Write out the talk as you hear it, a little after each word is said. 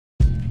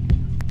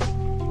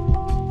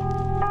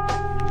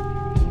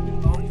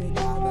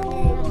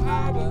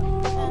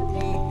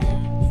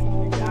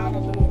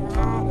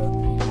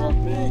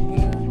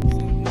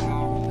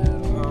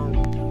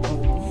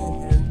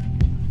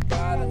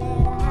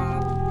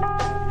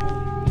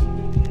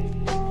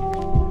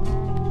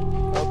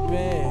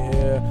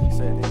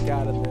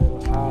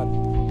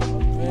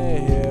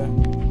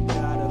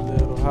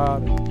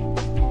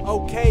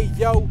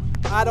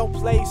I don't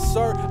play,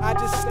 sir, I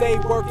just stay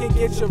working.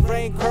 Get your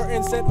rain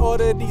curtains and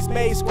order these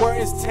maize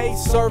squirtins.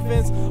 Taste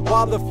servants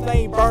while the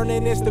flame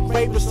burning. It's the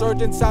great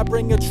resurgence. I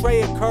bring a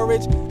tray of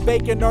courage,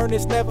 bacon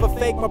earnest, never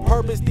fake my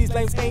purpose. These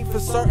lames ain't for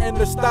certain.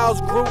 The styles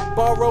grew,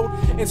 borrowed,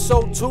 and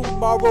so too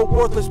tomorrow.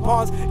 Worthless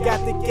pawns got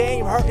the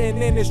game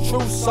hurting in its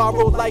true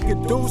sorrow, like a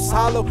deuce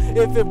hollow.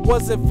 If it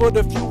wasn't for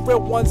the few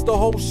real ones, the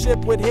whole ship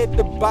would hit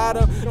the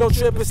bottom. Don't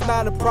trip, it's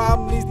not a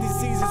problem. These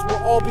diseases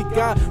will all be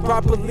gone,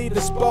 properly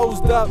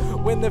disposed of.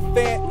 When the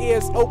fan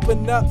ears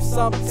open up,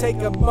 some take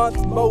a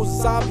month.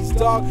 Most zombies,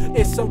 dog,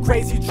 it's some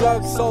crazy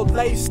drug, so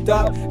laced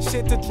up.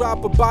 Shit to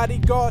drop a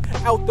bodyguard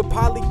out the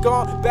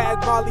polygon.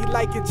 Bad Molly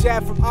like a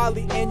jab from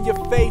Ollie in your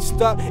face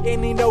up.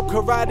 Any no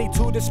karate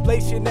to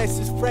displace your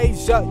Nexus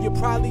Frazier. You're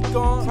probably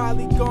gone,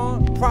 probably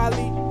gone,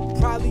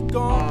 probably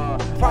gone,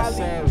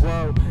 probably. I said,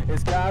 whoa,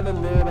 it's got a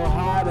little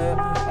hotter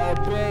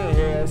up in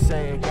here.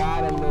 Say it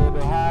got a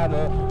little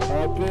hotter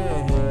up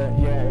in here.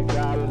 Yeah, it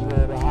got a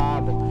little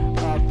hotter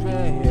up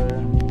in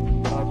here.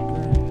 Up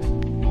in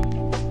here.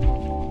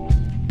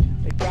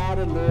 It got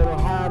a little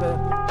hotter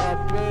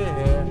up in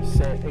here.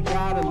 Say it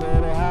got a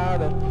little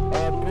hotter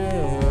up in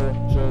here.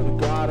 Sure, it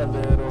got a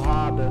little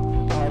hotter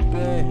up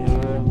in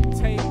here.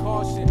 Take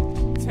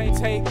caution,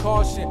 take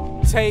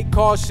caution, take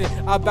caution.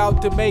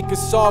 About to make a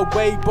saw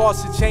way,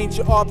 boss, to change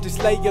your off,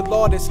 just lay your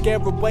law to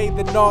scare away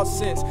the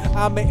nonsense.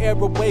 I'm an air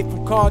away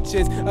from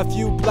conscience, a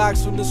few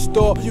blocks from the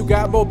store. You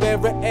got more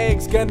better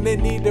eggs, gonna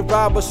need to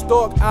rob a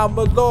stork. I'm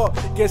a lord,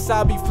 guess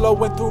I'll be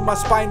flowing through my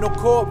spinal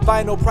cord.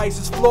 Vinyl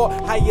prices floor,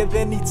 higher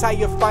than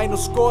entire final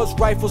scores.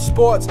 Rifle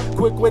sports,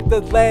 quick with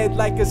the lead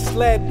like a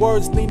sled.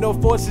 Words lean no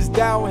forces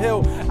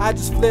downhill. I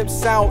just flip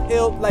sound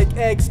ill like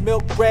eggs,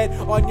 milk, bread.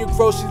 On your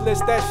grocery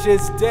list, that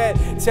shit's dead.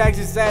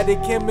 Taxes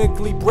added,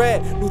 chemically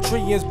bred,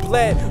 nutrients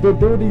bled. The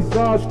dirty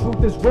czar's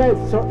truth is red,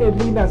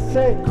 certainly not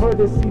said.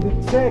 Courtesy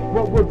to check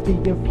what we're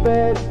being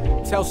fed.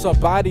 Tell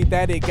somebody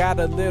that it got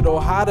a little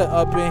hotter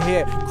up in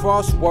here.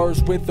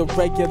 Crosswords with a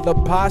regular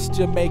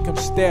posture, make them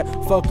stare,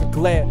 fuck a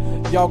glare.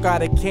 Y'all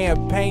got a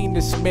campaign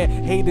to smear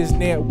haters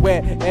near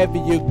wherever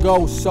you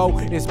go, so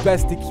it's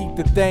best to keep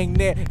the thing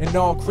near. And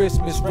on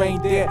Christmas,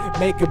 reindeer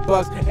making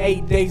bucks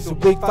 8 days a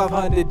week,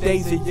 500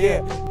 days a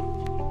year.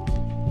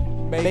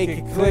 Make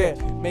it clear,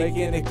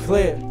 making it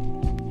clear,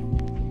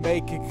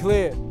 make it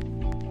clear.